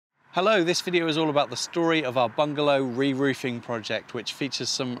Hello, this video is all about the story of our bungalow re-roofing project, which features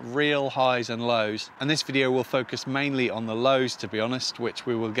some real highs and lows. And this video will focus mainly on the lows, to be honest, which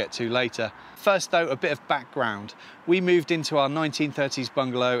we will get to later. First though, a bit of background. We moved into our 1930s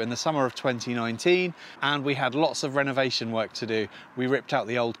bungalow in the summer of 2019, and we had lots of renovation work to do. We ripped out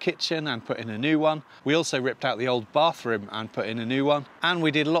the old kitchen and put in a new one. We also ripped out the old bathroom and put in a new one. And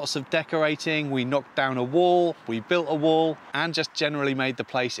we did lots of decorating. We knocked down a wall, we built a wall, and just generally made the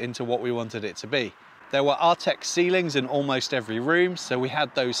place into what we wanted it to be. There were Artex ceilings in almost every room, so we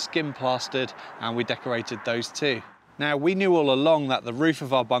had those skin plastered and we decorated those too. Now, we knew all along that the roof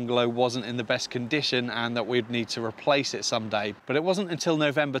of our bungalow wasn't in the best condition and that we'd need to replace it someday, but it wasn't until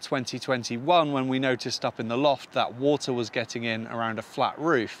November 2021 when we noticed up in the loft that water was getting in around a flat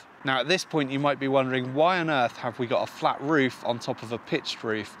roof. Now at this point you might be wondering, why on earth have we got a flat roof on top of a pitched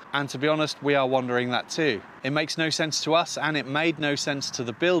roof? And to be honest, we are wondering that too. It makes no sense to us, and it made no sense to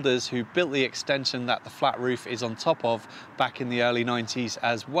the builders who built the extension that the flat roof is on top of back in the early 90s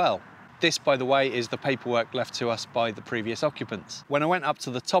as well. This, by the way, is the paperwork left to us by the previous occupants. When I went up to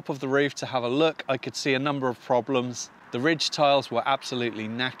the top of the roof to have a look, I could see a number of problems. The ridge tiles were absolutely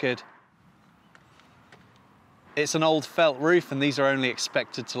knackered. It's an old felt roof, and these are only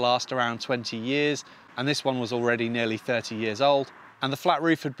expected to last around 20 years, and this one was already nearly 30 years old. And the flat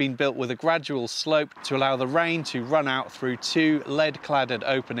roof had been built with a gradual slope to allow the rain to run out through two lead-cladded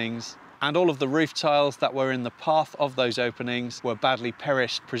openings, and all of the roof tiles that were in the path of those openings were badly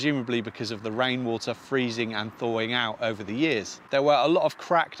perished, presumably because of the rainwater freezing and thawing out over the years. There were a lot of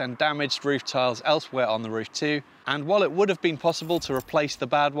cracked and damaged roof tiles elsewhere on the roof too, and while it would have been possible to replace the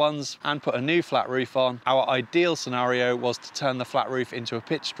bad ones and put a new flat roof on, our ideal scenario was to turn the flat roof into a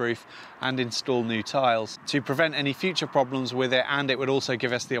pitched roof and install new tiles to prevent any future problems with it, and it would also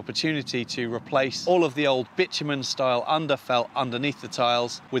give us the opportunity to replace all of the old bitumen style underfelt underneath the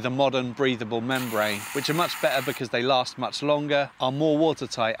tiles with a modern breathable membrane, which are much better because they last much longer, are more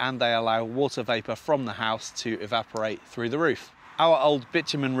watertight, and they allow water vapour from the house to evaporate through the roof. Our old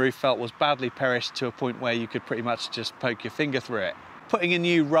bitumen roof felt was badly perished to a point where you could pretty much just poke your finger through it. Putting a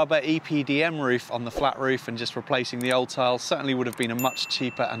new rubber EPDM roof on the flat roof and just replacing the old tiles certainly would have been a much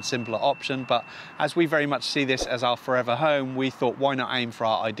cheaper and simpler option, but as we very much see this as our forever home, we thought, why not aim for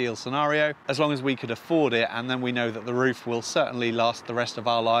our ideal scenario, as long as we could afford it, and then we know that the roof will certainly last the rest of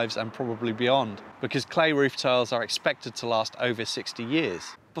our lives and probably beyond, because clay roof tiles are expected to last over 60 years.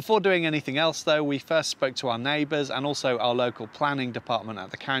 Before doing anything else though, we first spoke to our neighbours and also our local planning department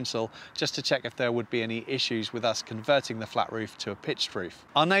at the council just to check if there would be any issues with us converting the flat roof to a pitched roof.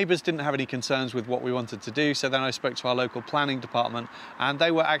 Our neighbours didn't have any concerns with what we wanted to do, so then I spoke to our local planning department and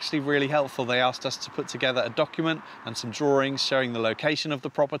they were actually really helpful. They asked us to put together a document and some drawings showing the location of the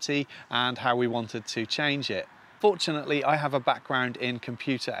property and how we wanted to change it. Fortunately, I have a background in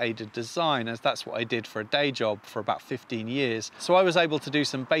computer-aided design, as that's what I did for a day job for about 15 years. So I was able to do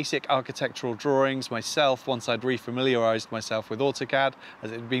some basic architectural drawings myself once I'd refamiliarised myself with AutoCAD,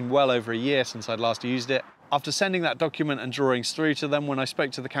 as it had been well over a year since I'd last used it. After sending that document and drawings through to them, when I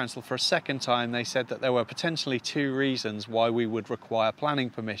spoke to the council for a second time, they said that there were potentially two reasons why we would require planning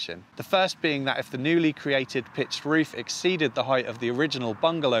permission. The first being that if the newly created pitched roof exceeded the height of the original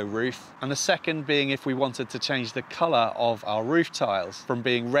bungalow roof, and the second being if we wanted to change the colour of our roof tiles from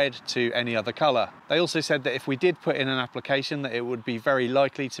being red to any other colour. They also said that if we did put in an application that it would be very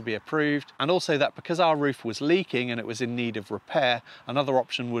likely to be approved, and also that because our roof was leaking and it was in need of repair, another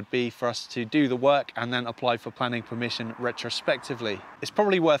option would be for us to do the work and then apply for planning permission retrospectively. It's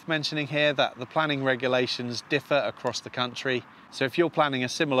probably worth mentioning here that the planning regulations differ across the country, so if you're planning a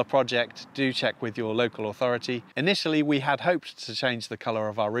similar project, do check with your local authority. Initially, we had hoped to change the colour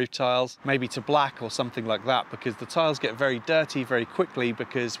of our roof tiles, maybe to black or something like that, because the tiles get very dirty very quickly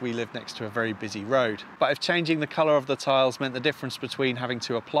because we live next to a very busy road. But if changing the colour of the tiles meant the difference between having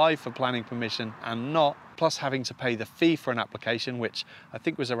to apply for planning permission and not, plus having to pay the fee for an application, which I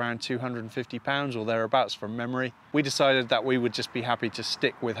think was around £250 or thereabouts from memory, we decided that we would just be happy to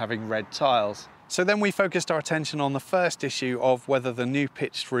stick with having red tiles. So then we focused our attention on the first issue of whether the new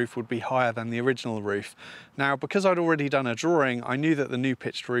pitched roof would be higher than the original roof. Now, because I'd already done a drawing, I knew that the new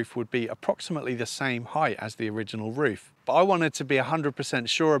pitched roof would be approximately the same height as the original roof. But I wanted to be 100%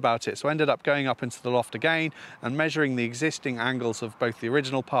 sure about it, so I ended up going up into the loft again and measuring the existing angles of both the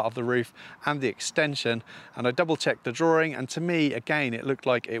original part of the roof and the extension, and I double checked the drawing, and to me, again, it looked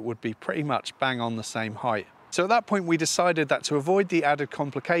like it would be pretty much bang on the same height. So at that point we decided that to avoid the added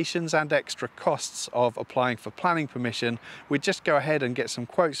complications and extra costs of applying for planning permission, we'd just go ahead and get some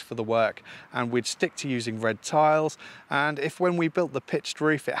quotes for the work, and we'd stick to using red tiles, and if when we built the pitched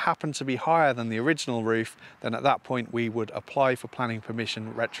roof it happened to be higher than the original roof, then at that point we would apply for planning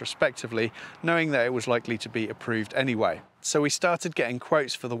permission retrospectively, knowing that it was likely to be approved anyway. So we started getting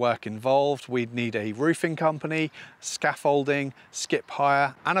quotes for the work involved. We'd need a roofing company, scaffolding, skip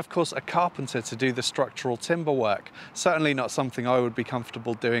hire, and of course a carpenter to do the structural timber work. Certainly not something I would be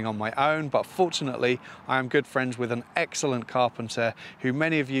comfortable doing on my own, but fortunately I am good friends with an excellent carpenter who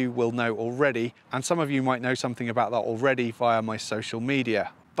many of you will know already, and some of you might know something about that already via my social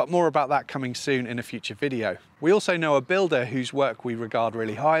media. But more about that coming soon in a future video. We also know a builder whose work we regard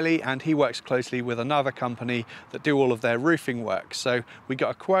really highly, and he works closely with another company that do all of their roofing work. So we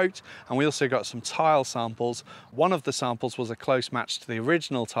got a quote, and we also got some tile samples. One of the samples was a close match to the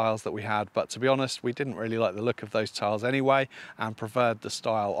original tiles that we had, but to be honest, we didn't really like the look of those tiles anyway and preferred the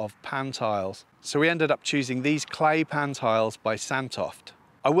style of pan tiles. So we ended up choosing these clay pan tiles by Santoft.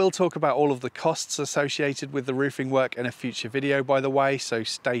 I will talk about all of the costs associated with the roofing work in a future video, by the way, so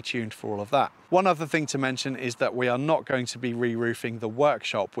stay tuned for all of that. One other thing to mention is that we are not going to be re-roofing the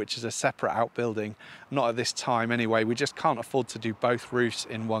workshop, which is a separate outbuilding, not at this time anyway. We just can't afford to do both roofs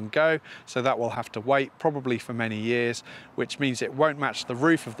in one go, so that will have to wait probably for many years, which means it won't match the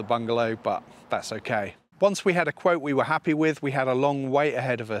roof of the bungalow, but that's okay. Once we had a quote we were happy with, we had a long wait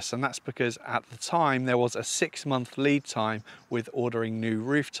ahead of us, and that's because at the time there was a 6-month lead time with ordering new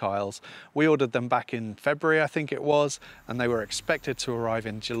roof tiles. We ordered them back in February, I think it was, and they were expected to arrive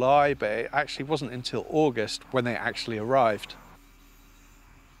in July, but it actually wasn't until August when they actually arrived.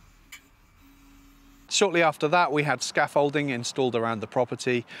 Shortly after that, we had scaffolding installed around the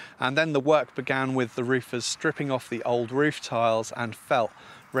property, and then the work began with the roofers stripping off the old roof tiles and felt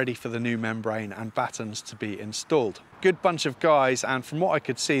ready for the new membrane and battens to be installed. Good bunch of guys, and from what I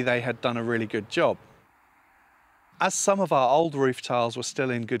could see, they had done a really good job. As some of our old roof tiles were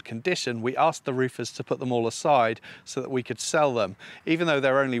still in good condition, we asked the roofers to put them all aside so that we could sell them. Even though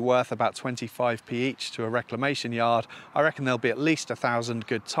they're only worth about 25p each to a reclamation yard, I reckon there'll be at least 1,000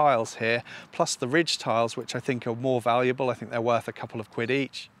 good tiles here, plus the ridge tiles, which I think are more valuable. I think they're worth a couple of quid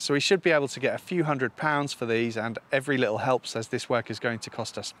each. So we should be able to get a few £100s for these, and every little helps as this work is going to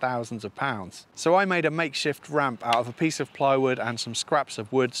cost us thousands of pounds. So I made a makeshift ramp out of a piece of plywood and some scraps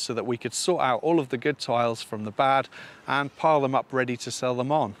of wood so that we could sort out all of the good tiles from the bad and pile them up ready to sell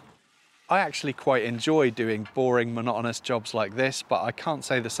them on. I actually quite enjoy doing boring, monotonous jobs like this, but I can't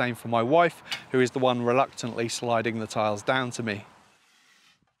say the same for my wife, who is the one reluctantly sliding the tiles down to me.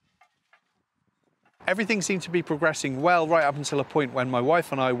 Everything seemed to be progressing well right up until a point when my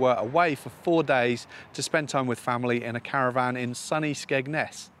wife and I were away for 4 days to spend time with family in a caravan in sunny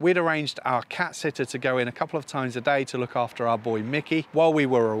Skegness. We'd arranged our cat sitter to go in a couple of times a day to look after our boy Mickey while we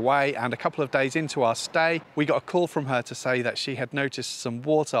were away, and a couple of days into our stay, we got a call from her to say that she had noticed some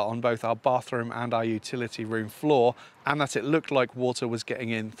water on both our bathroom and our utility room floor, and that it looked like water was getting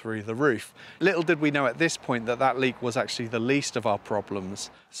in through the roof. Little did we know at this point that that leak was actually the least of our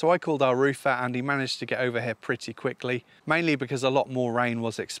problems. So I called our roofer, and he managed to get over here pretty quickly, mainly because a lot more rain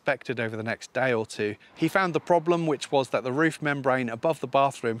was expected over the next day or two. He found the problem, which was that the roof membrane above the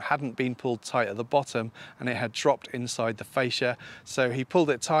bathroom hadn't been pulled tight at the bottom, and it had dropped inside the fascia. So he pulled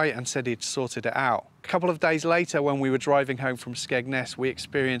it tight and said he'd sorted it out. A couple of days later, when we were driving home from Skegness, we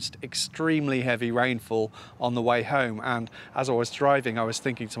experienced extremely heavy rainfall on the way home, and as I was driving, I was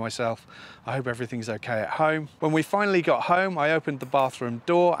thinking to myself, I hope everything's okay at home. When we finally got home, I opened the bathroom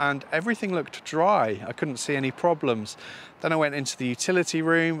door and everything looked dry. I couldn't see any problems. Then I went into the utility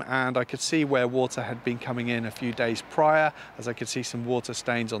room and I could see where water had been coming in a few days prior, as I could see some water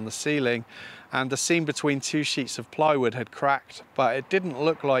stains on the ceiling, and the seam between 2 sheets of plywood had cracked, but it didn't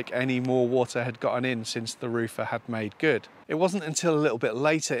look like any more water had gotten in since the roofer had made good. It wasn't until a little bit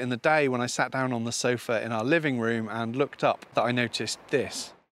later in the day, when I sat down on the sofa in our living room and looked up, that I noticed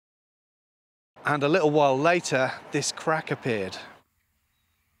this. And a little while later, this crack appeared.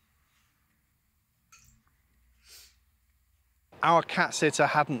 Our cat sitter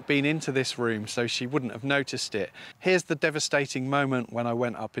hadn't been into this room, so she wouldn't have noticed it. Here's the devastating moment when I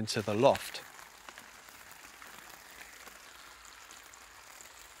went up into the loft.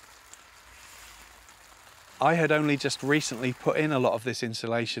 I had only just recently put in a lot of this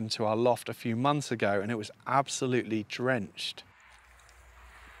insulation to our loft a few months ago, and it was absolutely drenched.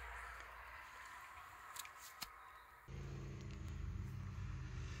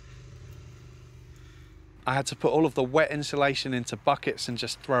 I had to put all of the wet insulation into buckets and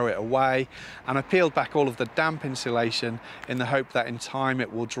just throw it away, and I peeled back all of the damp insulation in the hope that in time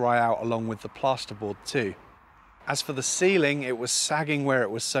it will dry out along with the plasterboard too. As for the ceiling, it was sagging where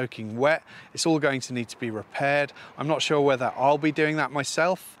it was soaking wet. It's all going to need to be repaired. I'm not sure whether I'll be doing that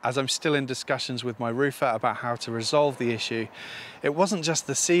myself, as I'm still in discussions with my roofer about how to resolve the issue. It wasn't just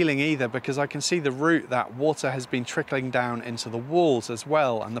the ceiling either, because I can see the route that water has been trickling down into the walls as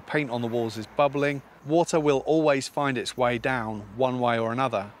well, and the paint on the walls is bubbling. Water will always find its way down one way or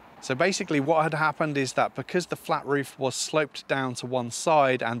another. So basically what had happened is that because the flat roof was sloped down to one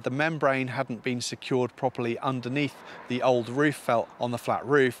side and the membrane hadn't been secured properly underneath the old roof felt on the flat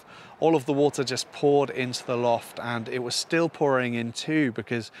roof, all of the water just poured into the loft, and it was still pouring in too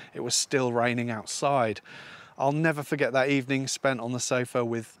because it was still raining outside. I'll never forget that evening spent on the sofa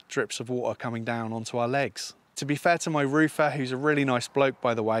with drips of water coming down onto our legs. To be fair to my roofer, who's a really nice bloke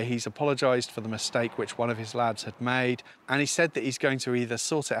by the way, he's apologised for the mistake which one of his lads had made, and he said that he's going to either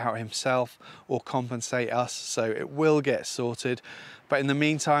sort it out himself or compensate us, so it will get sorted. But in the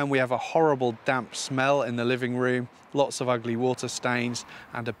meantime, we have a horrible damp smell in the living room, lots of ugly water stains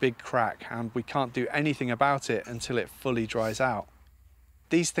and a big crack, and we can't do anything about it until it fully dries out.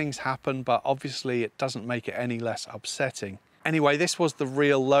 These things happen, but obviously it doesn't make it any less upsetting. Anyway, this was the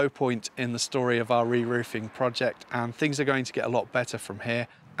real low point in the story of our re-roofing project, and things are going to get a lot better from here.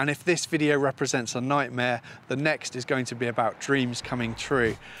 And if this video represents a nightmare, the next is going to be about dreams coming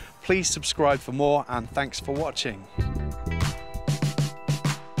true. Please subscribe for more, and thanks for watching.